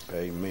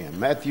Amen.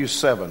 Matthew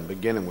 7,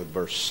 beginning with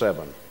verse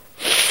 7.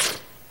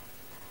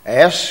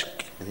 Ask,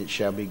 and it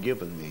shall be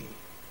given thee.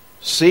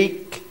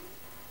 Seek,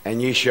 and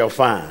ye shall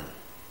find.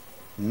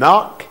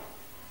 Knock,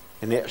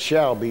 and it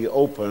shall be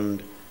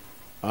opened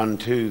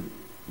unto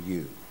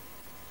you.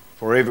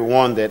 For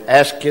everyone that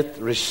asketh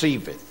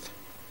receiveth,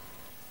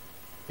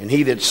 and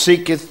he that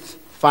seeketh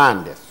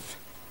findeth,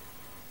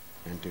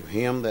 and to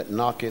him that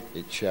knocketh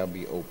it shall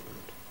be opened.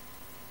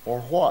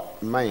 Or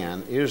what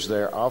man is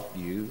there of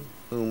you,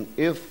 whom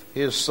if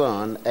his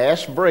son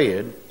ask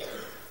bread,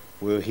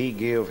 will he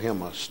give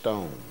him a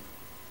stone?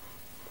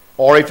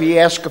 Or if he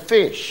ask a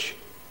fish,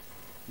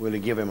 will he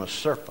give him a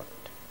serpent?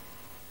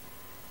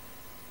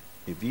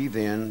 If ye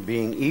then,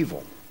 being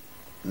evil,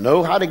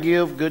 know how to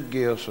give good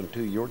gifts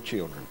unto your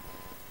children,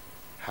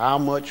 how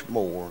much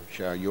more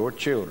shall your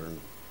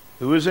children,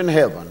 who is in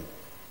heaven,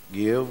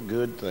 give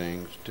good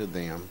things to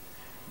them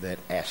that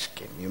ask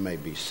him? You may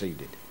be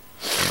seated.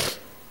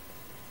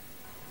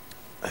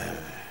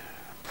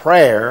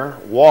 Prayer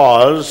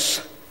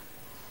was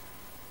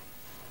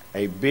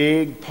a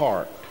big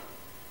part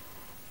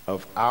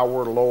of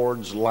our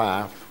Lord's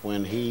life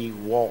when he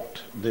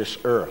walked this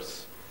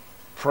earth.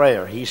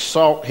 Prayer. He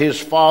sought his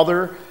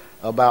Father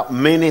about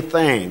many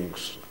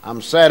things.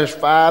 I'm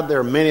satisfied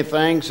there are many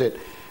things that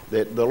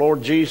the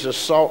Lord Jesus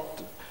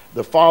sought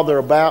the Father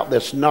about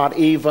that's not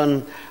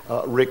even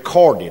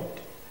recorded.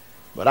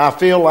 But I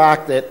feel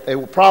like that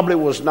it probably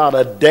was not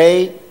a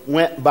day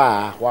went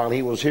by while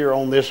he was here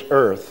on this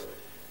earth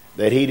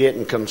that he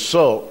didn't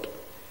consult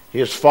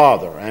his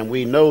Father. And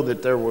we know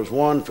that there was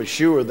one for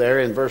sure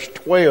there in verse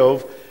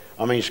 12.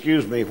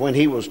 When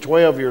he was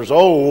 12 years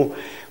old,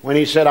 when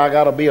he said, I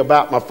got to be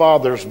about my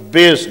Father's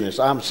business.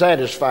 I'm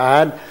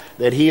satisfied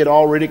that he had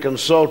already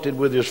consulted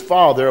with his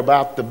Father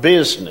about the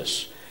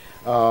business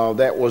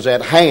that was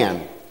at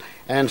hand.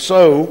 And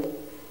so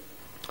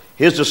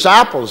his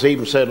disciples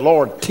even said,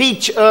 Lord,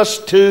 teach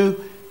us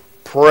to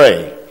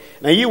pray.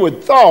 Now you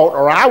would thought,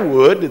 or I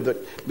would,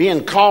 that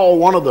being called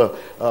one of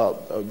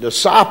the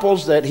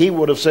disciples, that he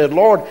would have said,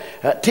 Lord,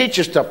 teach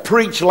us to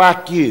preach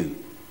like you.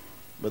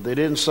 But they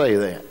didn't say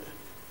that.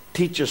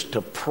 Teach us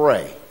to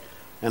pray.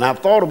 And I've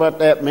thought about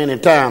that many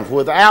times.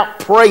 Without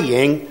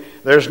praying,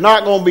 there's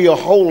not going to be a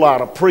whole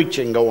lot of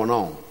preaching going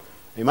on.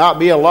 There might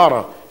be a lot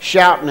of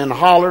shouting and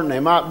hollering.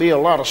 There might be a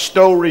lot of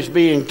stories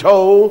being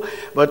told.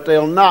 But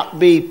there'll not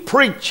be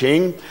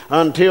preaching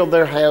until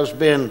there has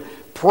been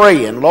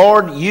praying.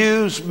 Lord,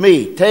 use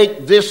me.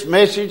 Take this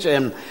message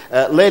and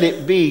let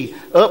it be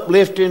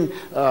uplifting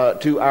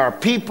to our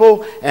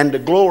people and to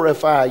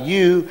glorify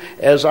you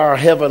as our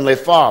Heavenly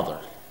Father.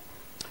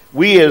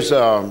 We as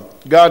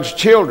God's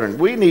children,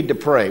 we need to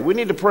pray. We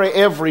need to pray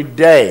every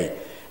day.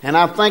 And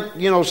I think,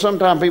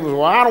 sometimes people say,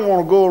 well, I don't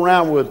want to go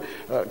around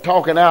with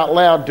talking out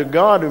loud to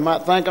God who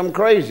might think I'm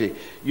crazy.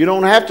 You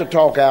don't have to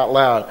talk out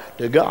loud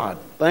to God.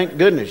 Thank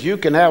goodness. You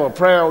can have a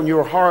prayer on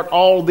your heart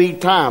all the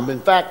time. In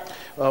fact,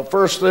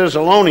 1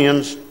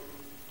 Thessalonians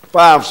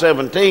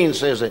 5:17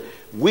 says that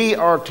we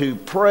are to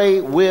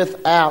pray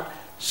without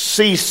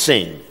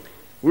ceasing.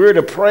 We're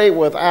to pray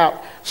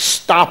without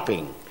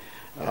stopping.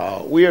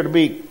 We are to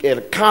be in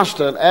a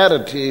constant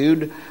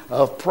attitude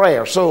of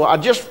prayer. So I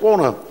just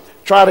want to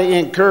try to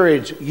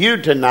encourage you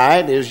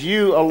tonight as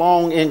you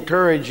along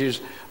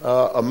encourages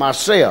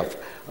myself.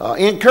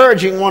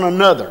 Encouraging one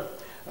another.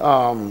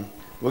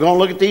 We're going to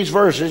look at these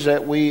verses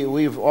that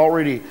we've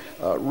already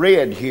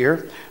read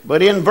here.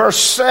 But in verse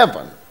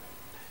 7,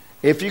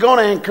 if you're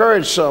going to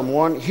encourage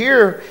someone,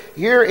 here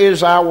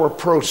is our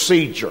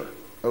procedure.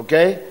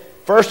 Okay?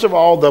 First of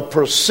all, the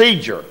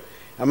procedure.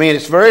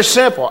 It's very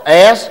simple.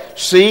 Ask,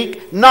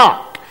 seek,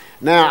 knock.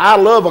 Now, I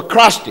love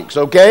acrostics,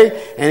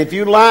 okay? And if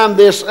you line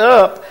this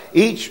up,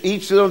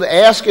 each of the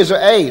ask is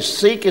an A,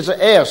 seek is an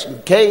S,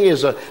 and K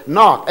is a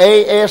knock.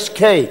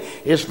 A-S-K.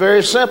 It's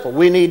very simple.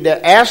 We need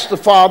to ask the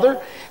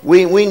Father.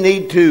 We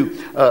need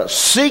to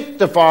seek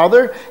the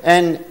Father,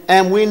 and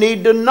we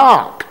need to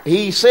knock.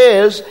 He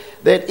says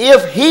that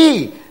if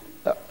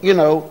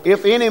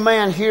any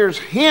man hears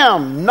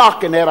him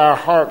knocking at our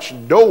heart's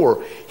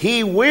door,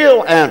 he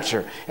will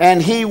answer,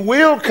 and he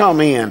will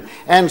come in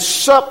and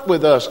sup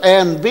with us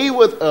and be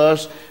with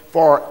us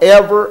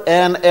forever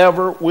and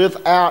ever,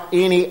 without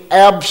any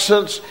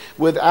absence,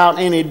 without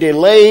any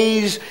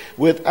delays,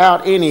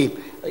 without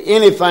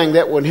anything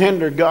that would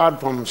hinder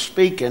God from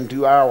speaking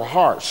to our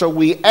hearts. So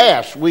we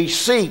ask, we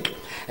seek,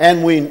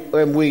 and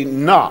we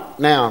knock.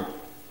 Now,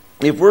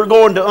 if we're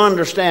going to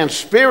understand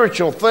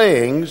spiritual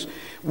things,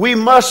 we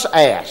must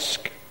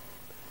ask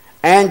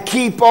and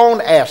keep on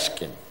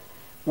asking.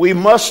 We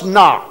must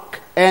knock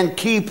and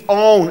keep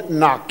on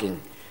knocking.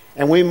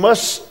 And we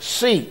must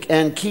seek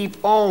and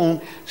keep on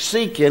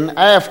seeking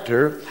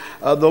after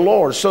the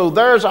Lord. So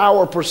there's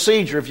our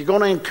procedure. If you're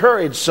going to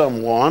encourage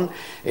someone,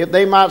 if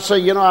they might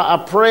say,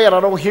 I pray and I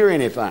don't hear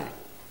anything.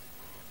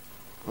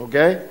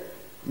 Okay?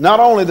 Not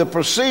only the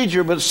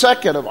procedure, but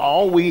second of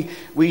all, we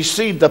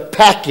see the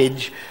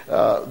package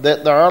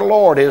that our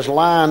Lord has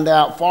lined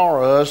out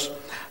for us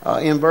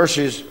in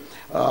verses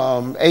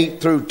 8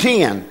 through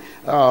 10.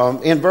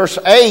 in verse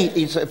 8,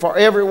 he said, for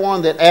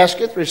everyone that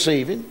asketh,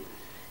 receiveth.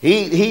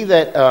 He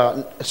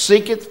that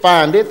seeketh,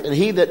 findeth. And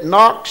he that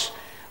knocks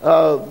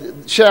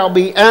shall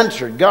be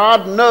answered.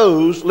 God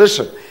knows,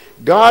 listen,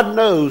 God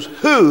knows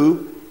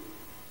who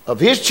of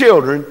his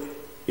children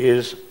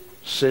is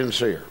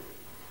sincere.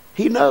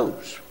 He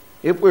knows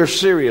if we're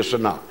serious or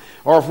not.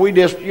 Or if we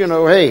just,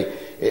 hey,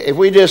 if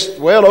we just,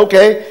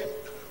 okay,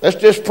 let's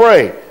just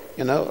pray.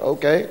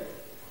 Okay.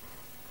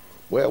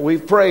 Well,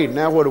 we've prayed.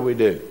 Now what do we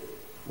do?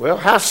 Well,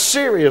 how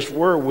serious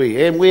were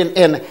we? And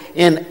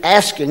in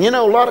asking,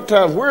 a lot of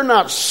times we're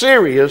not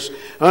serious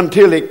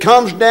until it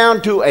comes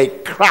down to a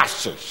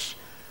crisis.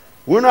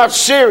 We're not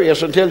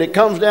serious until it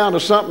comes down to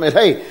something that,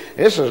 hey,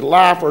 this is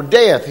life or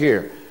death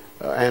here.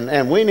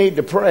 And we need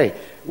to pray.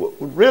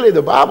 Really,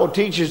 the Bible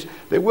teaches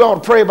that we ought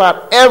to pray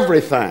about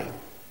everything.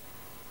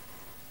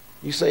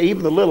 You say,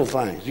 even the little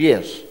things.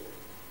 Yes.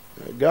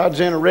 God's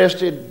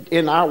interested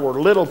in our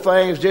little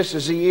things just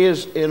as he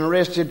is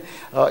interested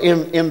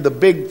in the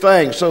big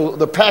things. So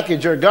the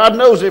package there, God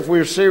knows if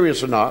we're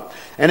serious or not.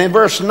 And in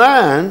verse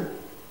 9,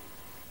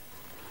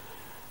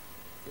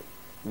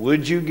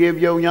 would you give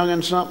your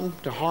young'un something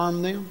to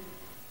harm them?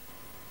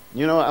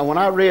 When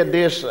I read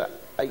this,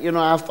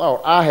 I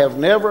thought, I have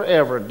never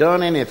ever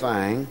done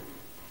anything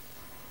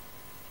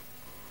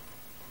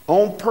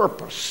on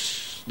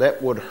purpose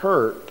that would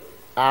hurt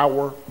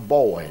our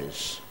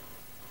boys.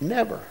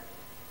 Never.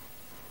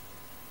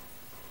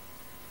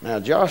 Now,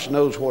 Josh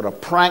knows what a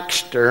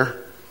prankster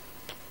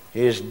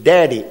his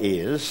daddy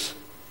is.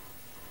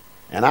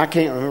 And I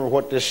can't remember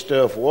what this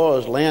stuff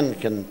was. Lynn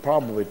can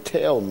probably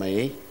tell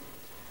me.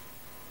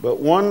 But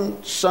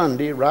one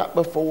Sunday, right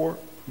before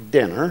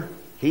dinner,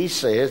 he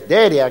says,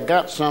 Daddy, I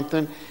got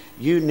something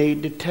you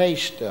need to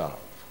taste of.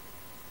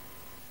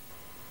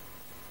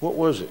 What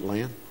was it,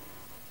 Lynn?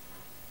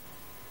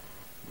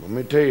 Let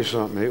me tell you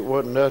something. It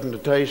wasn't nothing to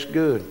taste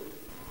good.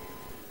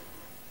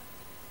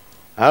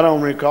 I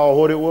don't recall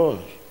what it was.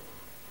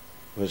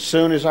 But as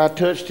soon as I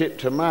touched it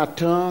to my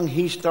tongue,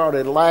 he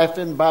started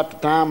laughing about the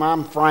time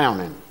I'm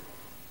frowning.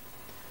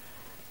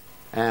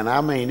 And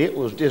it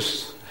was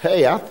just,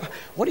 hey,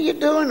 what are you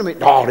doing to me?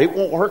 Oh, it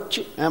won't hurt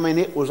you.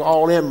 It was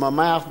all in my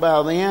mouth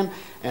by then.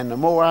 And the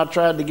more I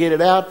tried to get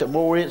it out, the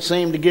more it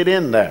seemed to get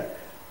in there.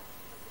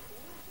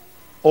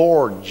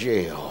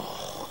 Orgeal.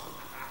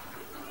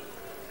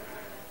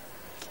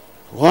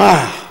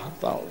 Wow. I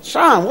thought,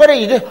 son, what are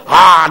you doing?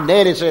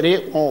 Daddy said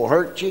it won't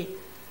hurt you.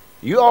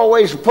 You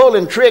always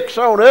pulling tricks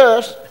on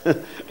us.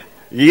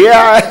 Yeah,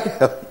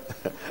 I am.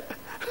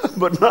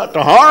 But not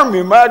to harm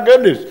you, my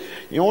goodness.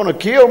 You want to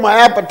kill my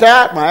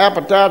appetite? My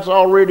appetite's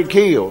already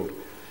killed.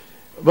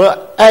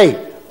 But, hey,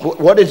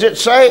 what does it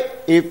say?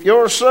 If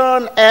your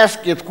son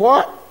asketh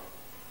what?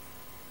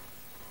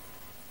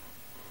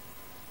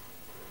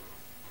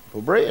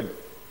 For bread.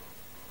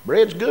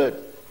 Bread's good.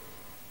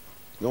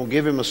 You going to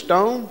give him a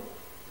stone?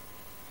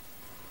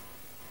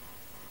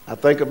 I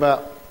think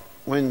about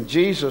when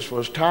Jesus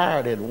was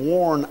tired and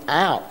worn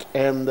out,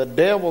 and the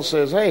devil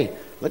says, hey,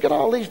 look at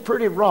all these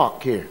pretty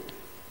rock here.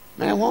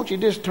 Man, won't you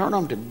just turn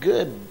them to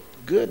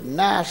good,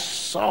 nice,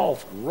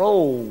 soft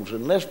rolls,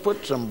 and let's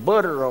put some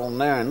butter on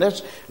there, and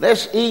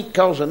let's eat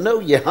because I know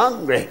you're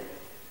hungry.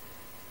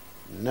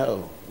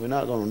 No, we're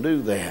not going to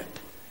do that.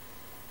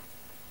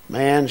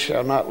 Man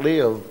shall not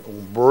live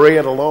on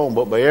bread alone,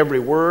 but by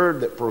every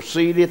word that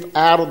proceedeth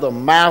out of the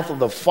mouth of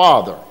the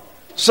Father.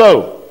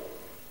 So,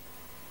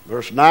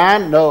 verse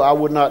 9, no, I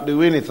would not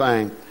do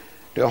anything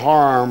to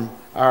harm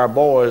our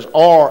boys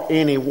or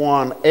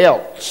anyone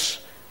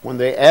else when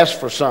they ask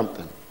for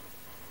something.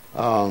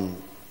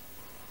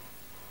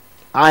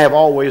 I have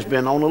always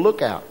been on the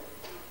lookout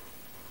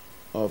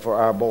for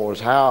our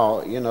boys.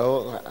 How,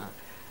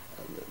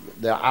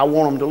 I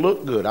want them to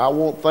look good. I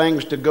want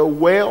things to go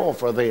well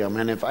for them.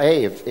 And if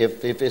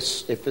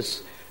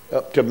it's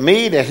up to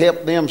me to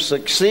help them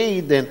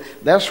succeed, then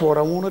that's what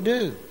I want to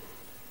do.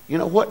 You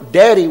know what?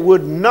 Daddy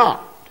would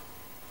not.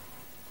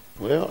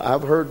 Well,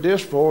 I've heard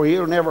this before.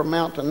 He'll never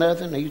amount to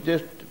nothing. He's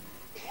just,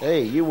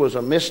 hey, you was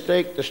a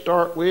mistake to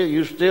start with.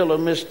 You're still a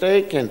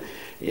mistake. And,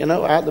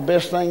 the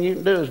best thing you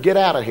can do is get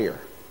out of here.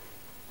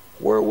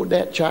 Where would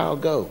that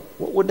child go?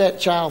 What would that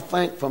child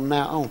think from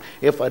now on?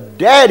 If a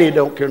daddy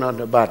don't care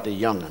nothing about the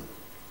young'un.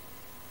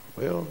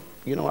 Well,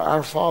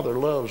 our Father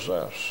loves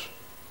us.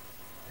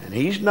 And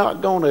he's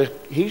not going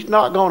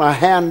to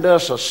hand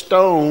us a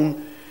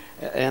stone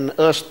and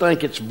us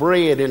think it's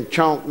bread and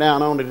chomp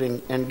down on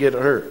it and get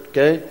hurt,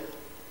 okay?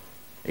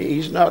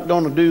 He's not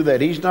going to do that.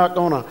 He's not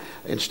going to,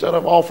 instead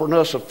of offering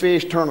us a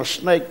fish, turn a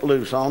snake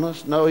loose on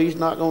us. No, he's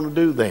not going to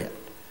do that.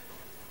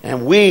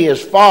 And we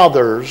as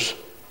fathers,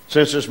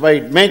 since it's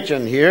made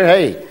mention here,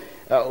 hey,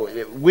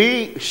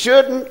 we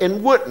shouldn't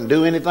and wouldn't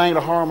do anything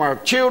to harm our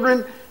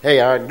children,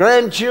 hey, our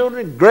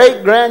grandchildren,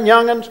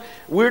 great-grand-young'uns.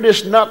 We're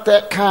just not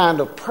that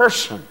kind of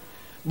person.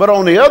 But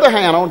on the other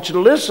hand, I want you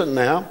to listen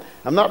now.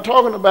 I'm not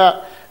talking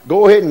about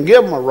go ahead and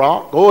give them a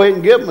rock, go ahead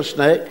and give them a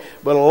snake,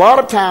 but a lot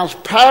of times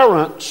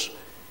parents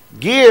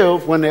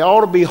Give when they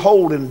ought to be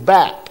holding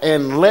back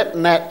and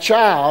letting that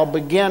child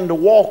begin to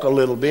walk a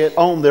little bit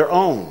on their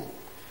own.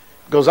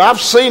 Because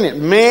I've seen it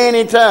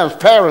many times,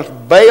 parents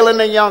bailing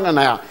the young'un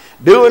out,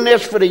 doing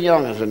this for the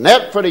young'uns and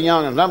that for the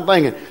young'uns. I'm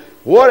thinking,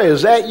 what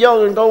is that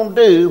young'un going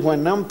to do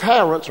when them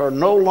parents are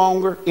no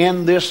longer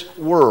in this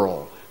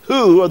world?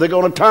 Who are they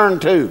going to turn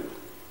to?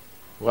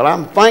 Well,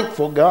 I'm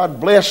thankful God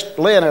blessed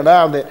Lynn and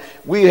I that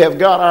we have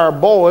got our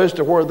boys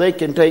to where they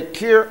can take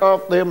care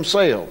of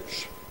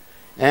themselves.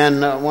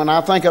 And when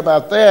I think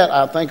about that,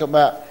 I think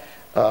about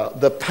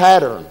the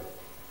pattern.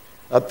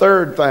 A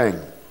third thing,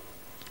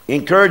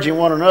 encouraging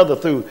one another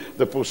through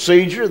the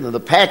procedure and the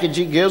package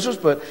he gives us,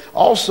 but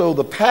also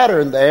the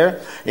pattern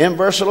there in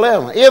verse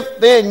 11. If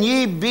then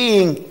ye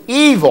being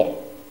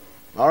evil,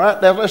 all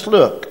right, now let's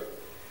look.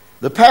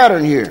 The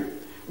pattern here.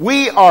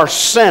 We are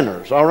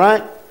sinners, all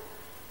right?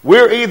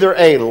 We're either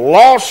a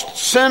lost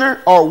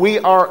sinner or we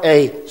are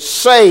a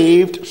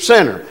saved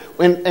sinner.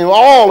 And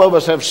all of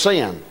us have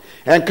sinned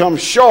and come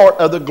short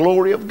of the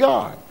glory of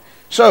God.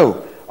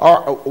 So,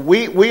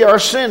 we are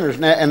sinners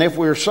now, and if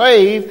we're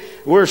saved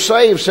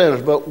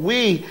sinners. But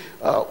we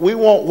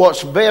want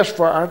what's best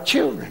for our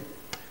children.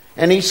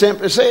 And he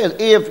simply says,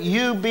 if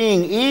you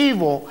being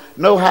evil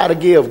know how to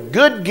give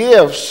good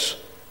gifts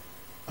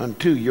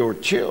unto your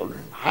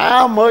children,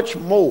 how much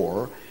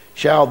more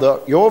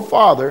shall your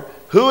Father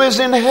who is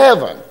in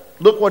heaven,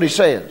 look what he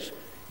says,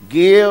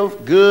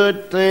 give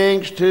good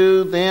things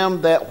to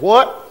them that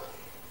what?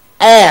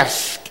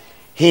 Ask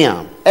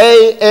him.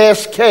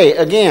 A-S-K.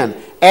 Again,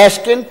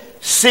 asking,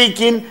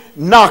 seeking,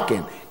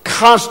 knocking,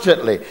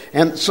 constantly.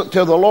 And so,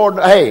 to the Lord,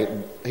 hey,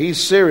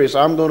 he's serious.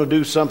 I'm going to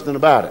do something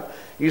about it.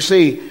 You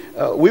see,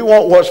 we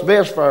want what's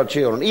best for our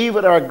children,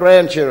 even our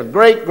grandchildren,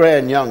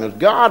 great-grandyoungins.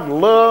 God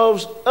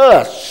loves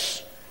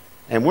us,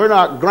 and we're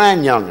not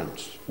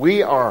grandyoungins.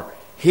 We are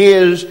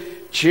his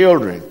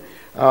children.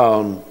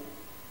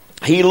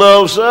 He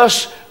loves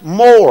us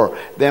more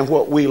than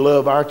what we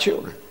love our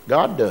children.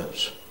 God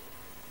does.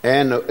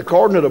 And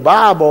according to the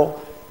Bible,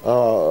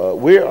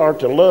 we are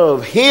to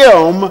love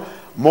him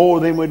more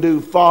than we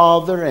do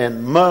father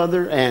and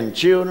mother and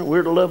children.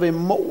 We're to love him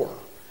more.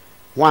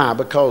 Why?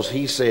 Because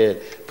he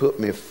said, put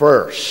me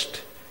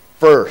first.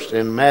 First,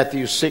 in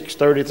Matthew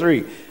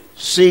 6:33.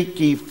 Seek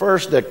ye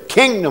first the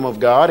kingdom of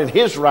God and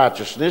his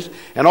righteousness,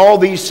 and all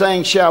these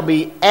things shall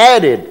be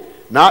added.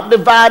 Not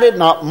divided,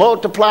 not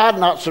multiplied,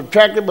 not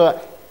subtracted,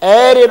 but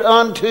added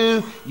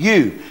unto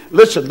you.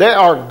 Listen, there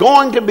are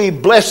going to be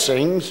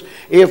blessings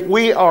if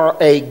we are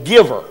a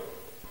giver.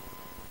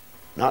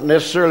 Not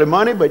necessarily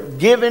money, but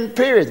giving,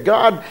 period.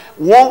 God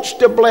wants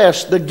to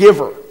bless the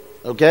giver,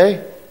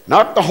 okay?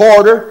 Not the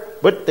hoarder,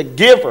 but the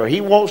giver. He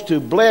wants to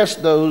bless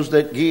those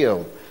that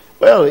give.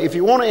 Well, if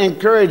you want to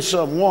encourage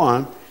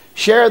someone,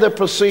 share the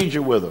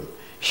procedure with them.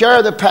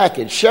 Share the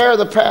package. Share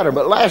the pattern.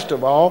 But last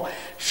of all,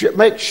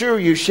 make sure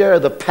you share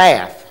the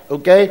path.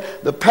 Okay?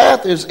 The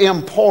path is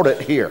important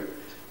here.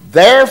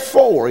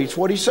 Therefore, it's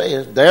what he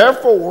says.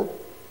 Therefore.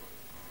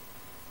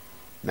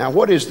 Now,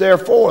 what is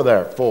therefore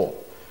there for?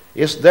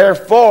 It's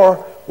therefore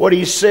what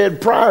he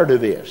said prior to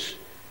this.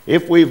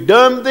 If we've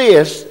done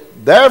this,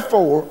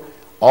 therefore,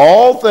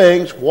 all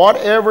things,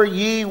 whatever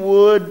ye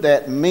would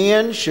that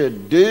men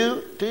should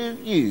do to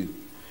you,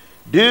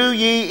 do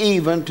ye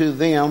even to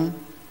them,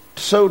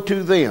 so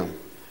to them.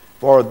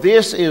 For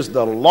this is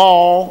the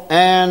law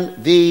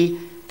and the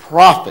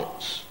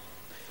prophets.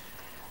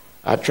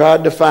 I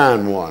tried to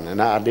find one,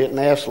 and I didn't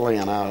ask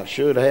Lynn. I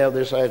should have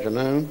this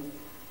afternoon.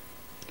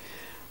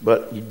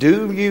 But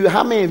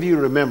how many of you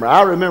remember?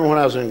 I remember when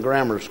I was in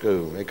grammar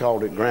school. They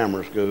called it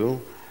grammar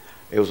school.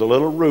 It was a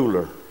little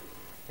ruler,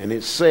 and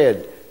it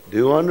said,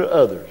 do unto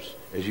others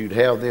as you'd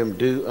have them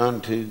do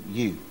unto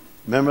you.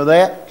 Remember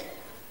that?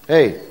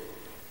 Hey,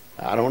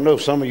 I don't know.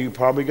 Some of you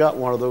probably got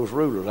one of those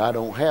rulers. I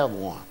don't have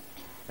one.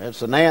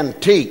 That's an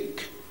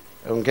antique.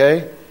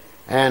 Okay?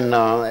 And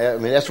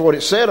that's what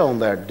it said on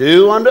there.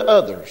 Do unto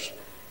others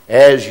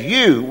as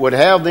you would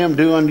have them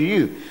do unto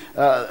you.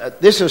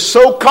 This is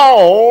so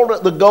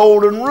called the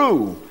golden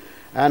rule.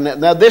 And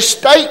now this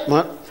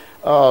statement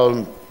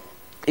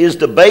is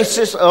the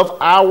basis of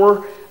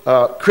our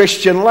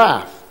Christian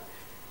life.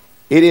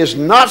 It is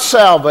not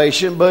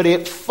salvation, but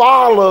it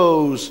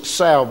follows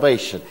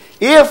salvation.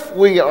 If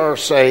we are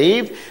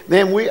saved,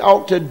 then we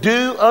ought to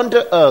do unto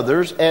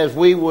others as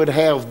we would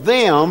have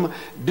them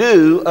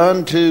do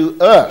unto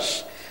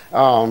us.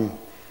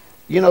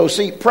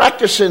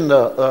 Practicing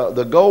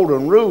the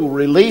golden rule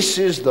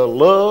releases the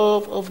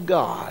love of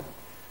God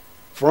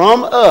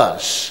from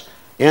us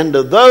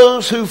into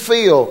those who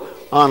feel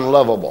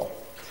unlovable.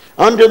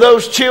 Unto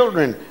those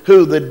children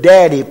who the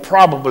daddy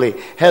probably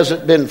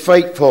hasn't been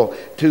faithful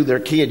to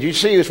their kids. You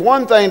see, it's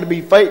one thing to be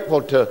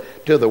faithful to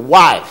the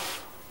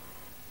wife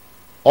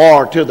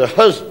or to the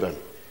husband,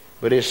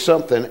 but it's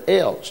something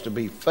else to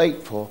be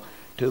faithful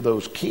to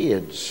those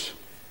kids,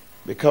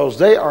 because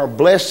they are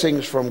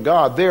blessings from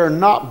God. They are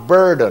not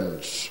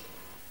burdens.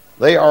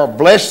 They are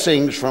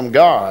blessings from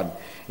God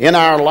in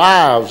our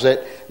lives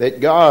that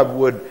God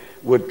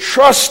would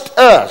trust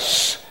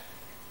us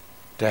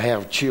to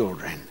have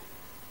children,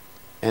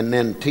 and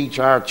then teach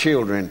our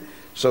children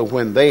so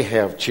when they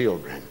have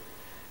children.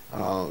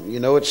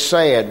 It's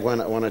sad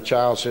when a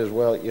child says,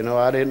 "Well,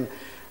 I didn't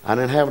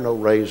have no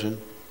raising.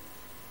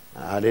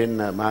 I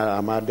didn't.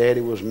 My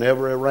daddy was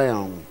never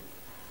around."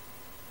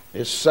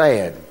 It's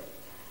sad.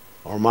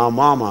 Or my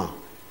mama,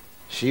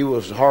 she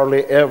was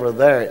hardly ever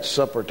there at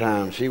supper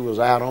time. She was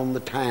out on the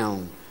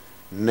town.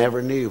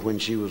 Never knew when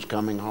she was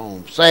coming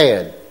home.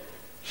 Sad.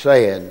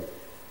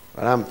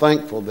 But I'm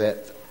thankful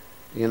that,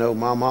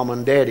 my mom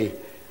and daddy,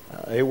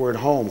 they were at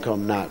home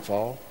come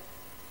nightfall.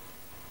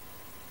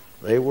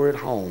 They were at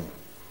home.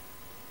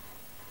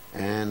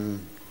 And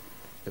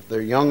if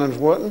their young'uns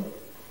wasn't,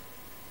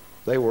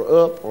 they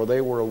were up or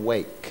they were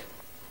awake.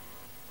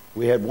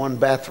 We had one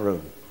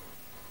bathroom,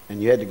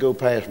 and you had to go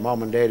past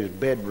Mom and Daddy's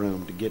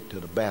bedroom to get to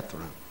the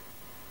bathroom.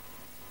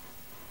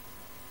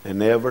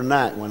 And every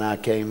night when I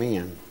came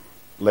in,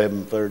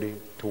 11:30,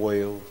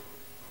 12,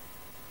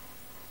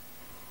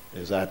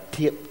 as I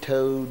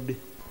tiptoed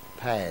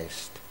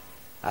past,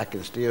 I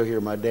can still hear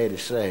my daddy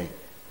say,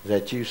 "Is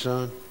that you,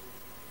 son?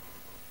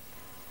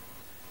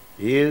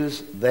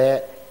 Is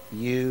that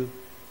you,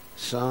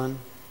 son?"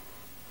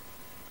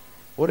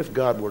 What if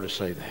God were to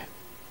say that?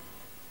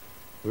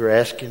 We're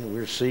asking,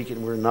 we're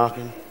seeking, we're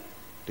knocking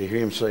to hear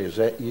him say, "Is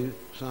that you,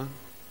 son?"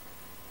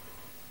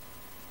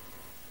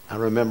 I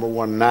remember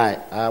one night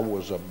I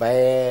was a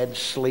bad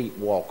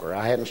sleepwalker.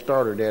 I hadn't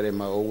started that in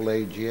my old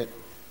age yet.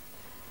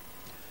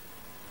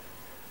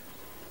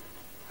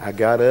 I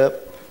got up.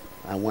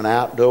 I went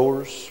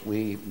outdoors.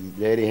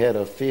 Daddy had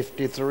a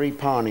 53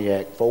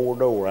 Pontiac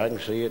 4-door. I can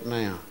see it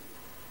now.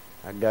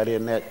 I got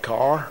in that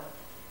car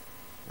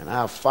and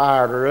I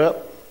fired her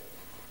up.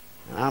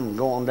 And I'm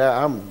going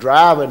down. I'm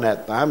driving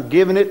that thing. I'm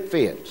giving it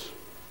fits.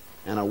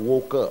 And I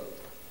woke up.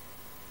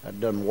 I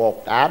done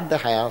walked out of the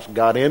house,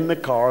 got in the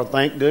car.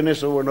 Thank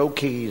goodness there were no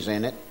keys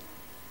in it.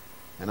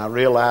 And I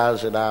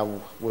realized that I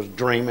was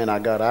dreaming. I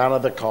got out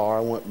of the car.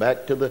 I went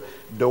back to the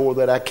door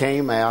that I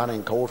came out. And,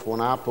 of course,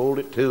 when I pulled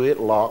it to, it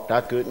locked.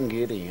 I couldn't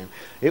get in.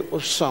 It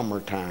was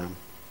summertime.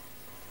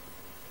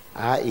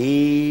 I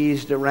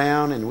eased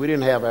around, and we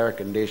didn't have air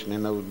conditioning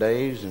in those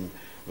days. And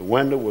the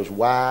window was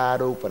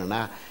wide open. And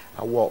I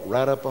walked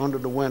right up under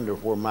the window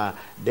where my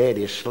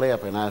daddy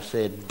slept. And I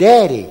said,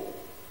 "Daddy,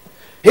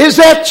 is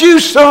that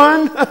you,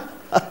 son?"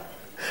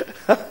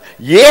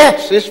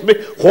 "Yes, it's me."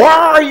 "Where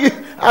are you?"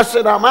 I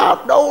said, "I'm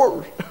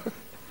outdoors."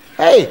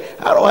 Hey,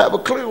 I don't have a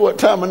clue what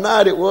time of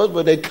night it was,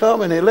 but they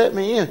come and they let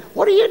me in.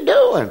 "What are you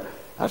doing?"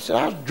 I said,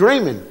 "I was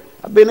dreaming.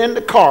 I've been in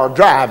the car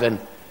driving."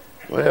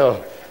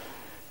 Well,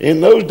 in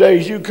those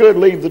days, you could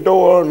leave the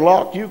door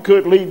unlocked. You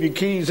could leave your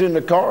keys in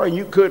the car, and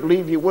you could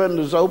leave your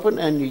windows open,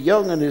 and your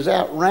young'un is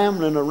out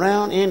rambling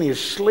around in his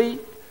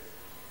sleep.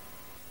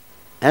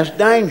 That's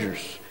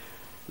dangerous.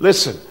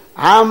 Listen,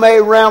 I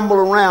may ramble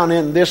around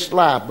in this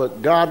life,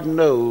 but God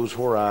knows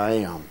where I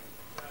am.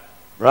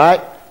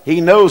 Right?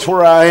 He knows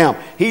where I am.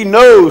 He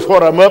knows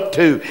what I'm up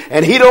to.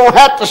 And he don't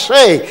have to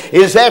say,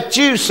 "Is that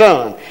you,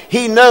 son?"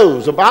 He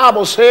knows. The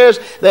Bible says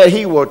that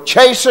he will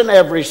chasten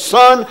every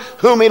son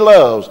whom he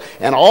loves.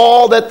 And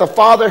all that the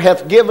Father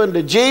hath given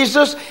to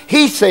Jesus,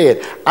 he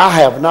said, "I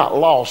have not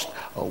lost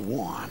a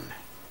one."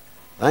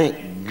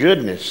 Thank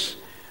goodness.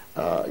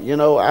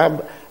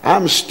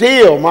 I'm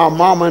still my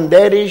mom and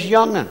daddy's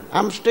young'un.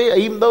 I'm still,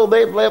 even though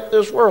they've left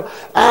this world,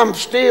 I'm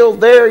still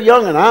their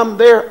young'un. I'm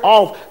their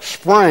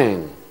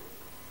offspring.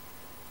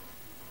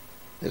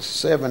 It's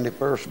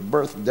 71st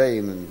birthday,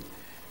 and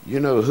you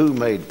know who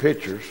made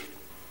pictures.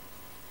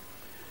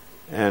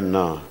 And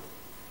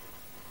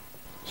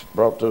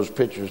brought those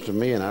pictures to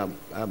me, and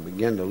I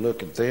began to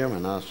look at them,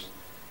 and I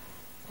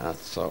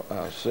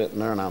was sitting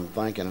there, and I'm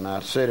thinking, and I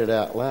said it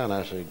out loud.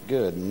 I said,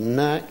 "Good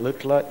night,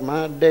 looks like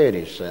my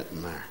daddy's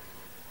sitting there."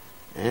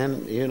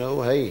 And,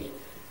 hey,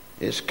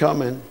 it's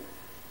coming.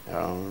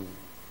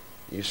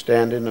 You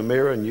stand in the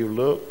mirror and you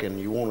look and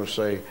you want to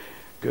say,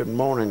 "Good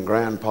morning,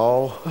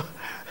 Grandpa."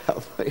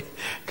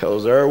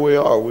 Because there we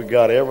are. We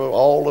got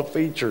all the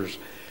features.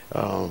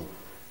 Of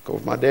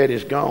course, my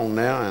daddy's gone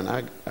now, and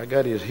I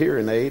got his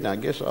hearing aid, and I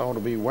guess I ought to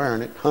be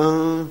wearing it.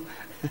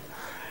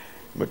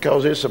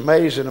 Because it's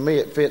amazing to me,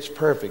 it fits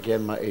perfect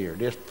in my ear.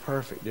 Just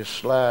perfect. Just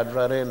slides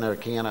right in there,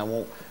 Ken.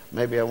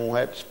 Maybe I won't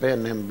have to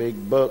spend them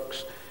big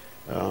bucks.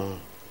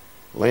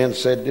 Lynn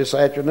said this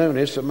afternoon,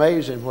 "It's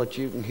amazing what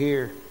you can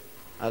hear."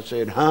 I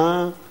said,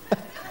 "Huh?"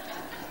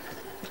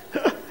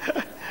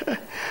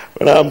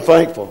 But I'm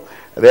thankful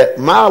that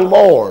my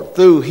Lord,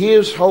 through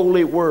his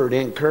holy word,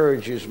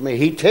 encourages me.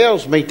 He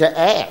tells me to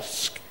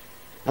ask.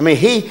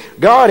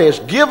 God has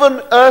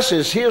given us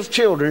as his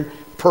children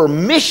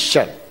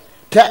permission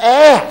to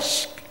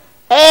ask.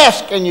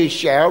 Ask and you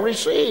shall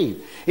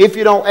receive. If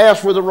you don't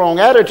ask with the wrong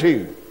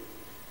attitude.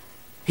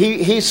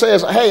 He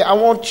says, "Hey, I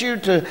want you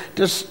to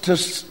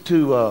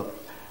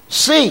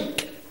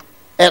seek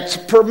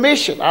at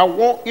permission. I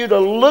want you to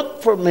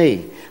look for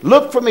me.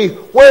 Look for me."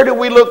 Where do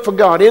we look for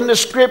God? In the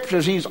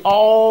Scriptures, he's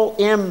all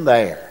in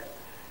there.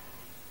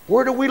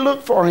 Where do we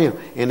look for him?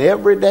 In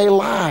everyday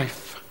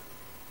life.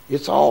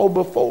 It's all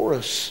before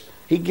us.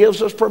 He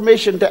gives us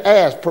permission to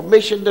ask,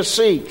 permission to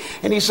seek.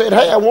 And he said,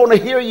 hey, I want to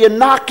hear you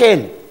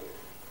knocking.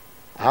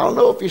 I don't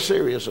know if you're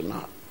serious or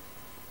not.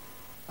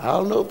 I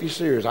don't know if you're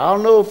serious. I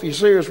don't know if you're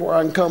serious where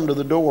I can come to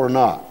the door or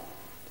not.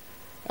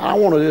 I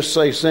want to just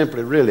say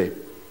simply, really,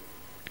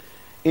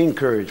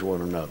 encourage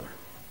one another.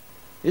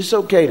 It's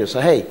okay to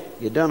say, hey,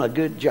 you've done a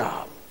good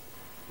job.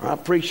 I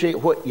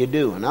appreciate what you're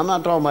doing. I'm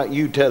not talking about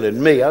you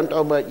telling me. I'm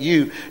talking about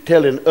you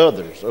telling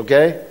others,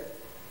 okay?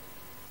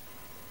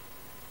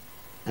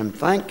 And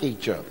thank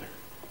each other.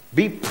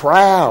 Be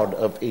proud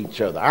of each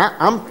other.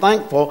 I'm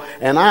thankful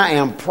and I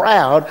am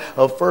proud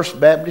of First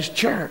Baptist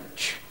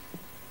Church.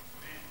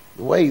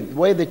 The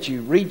way that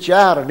you reach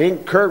out and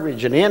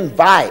encourage and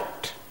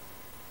invite.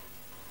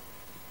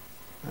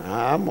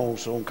 I'm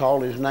also going to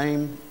call his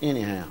name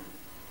anyhow.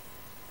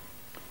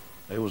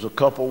 There was a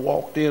couple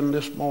walked in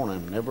this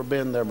morning, never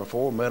been there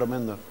before, met them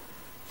in the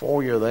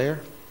foyer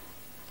there.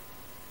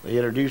 They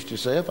introduced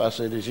himself. I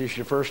said, is this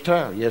your first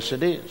time? Yes,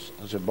 it is.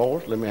 I said,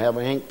 boys, let me have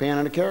a ink pen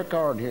and a care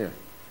card here.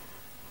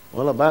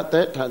 Well, about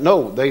that time,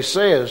 no, they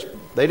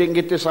didn't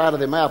get this out of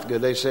their mouth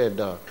good. They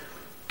said,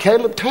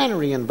 Caleb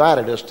Tannery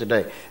invited us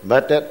today.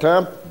 About that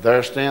time,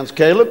 there stands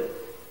Caleb.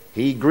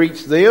 He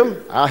greets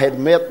them. I had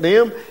met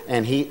them,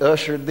 and he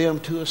ushered them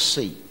to a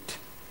seat.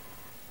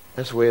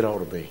 That's the way it ought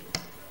to be.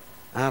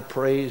 I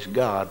praise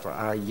God for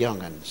our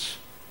young'uns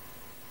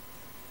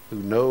who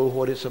know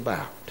what it's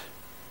about.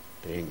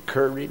 To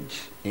encourage,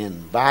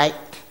 invite,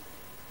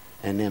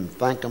 and then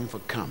thank them for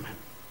coming.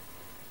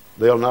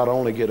 They'll not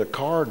only get a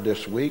card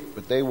this week,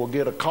 but they will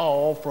get a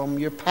call from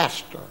your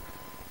pastor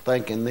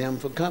thanking them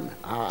for coming.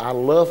 I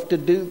love to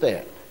do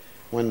that.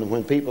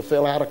 When people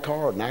fill out a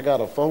card and I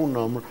got a phone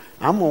number,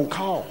 I'm going to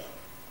call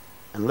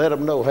and let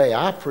them know, hey,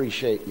 I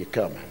appreciate you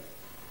coming.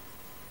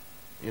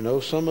 You know,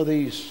 some of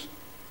these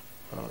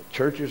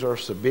churches are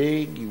so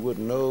big you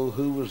wouldn't know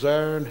who was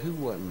there and who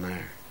wasn't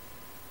there.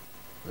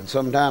 And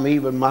sometimes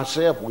even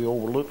myself, we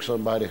overlook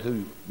somebody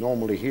who's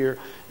normally here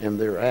and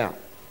they're out.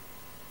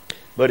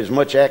 But as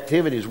much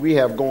activity as we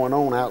have going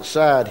on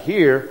outside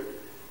here,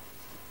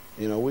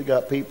 you know, we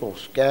got people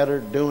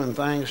scattered doing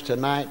things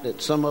tonight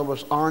that some of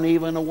us aren't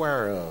even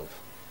aware of.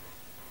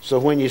 So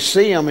when you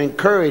see them,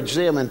 encourage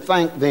them and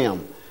thank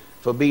them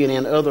for being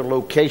in other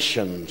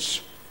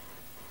locations.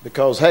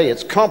 Because, hey,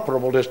 it's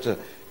comfortable just to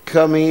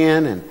come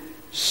in and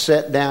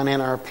sit down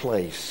in our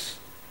place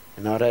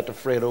and not have to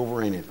fret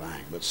over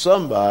anything. But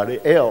somebody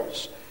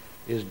else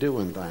is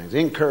doing things.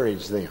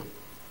 Encourage them.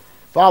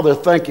 Father,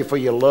 thank you for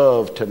your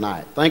love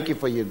tonight. Thank you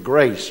for your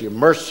grace, your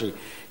mercy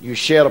you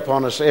shed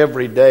upon us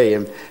every day.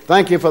 And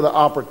thank you for the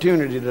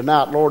opportunity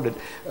tonight, Lord,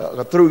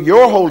 that through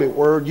your holy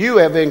word, you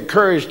have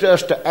encouraged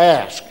us to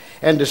ask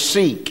and to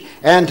seek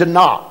and to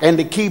knock and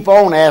to keep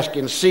on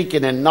asking,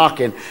 seeking, and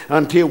knocking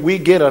until we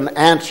get an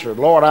answer.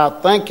 Lord, I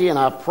thank you and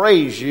I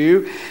praise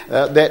you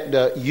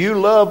that you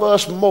love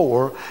us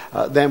more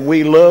than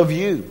we love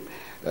you.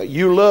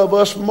 You love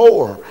us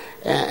more.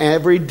 And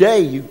every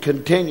day you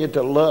continue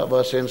to love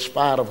us in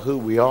spite of who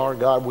we are.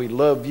 God, we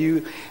love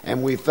you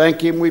and we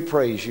thank you and we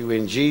praise you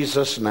in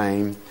Jesus'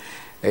 name.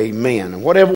 Amen. And whatever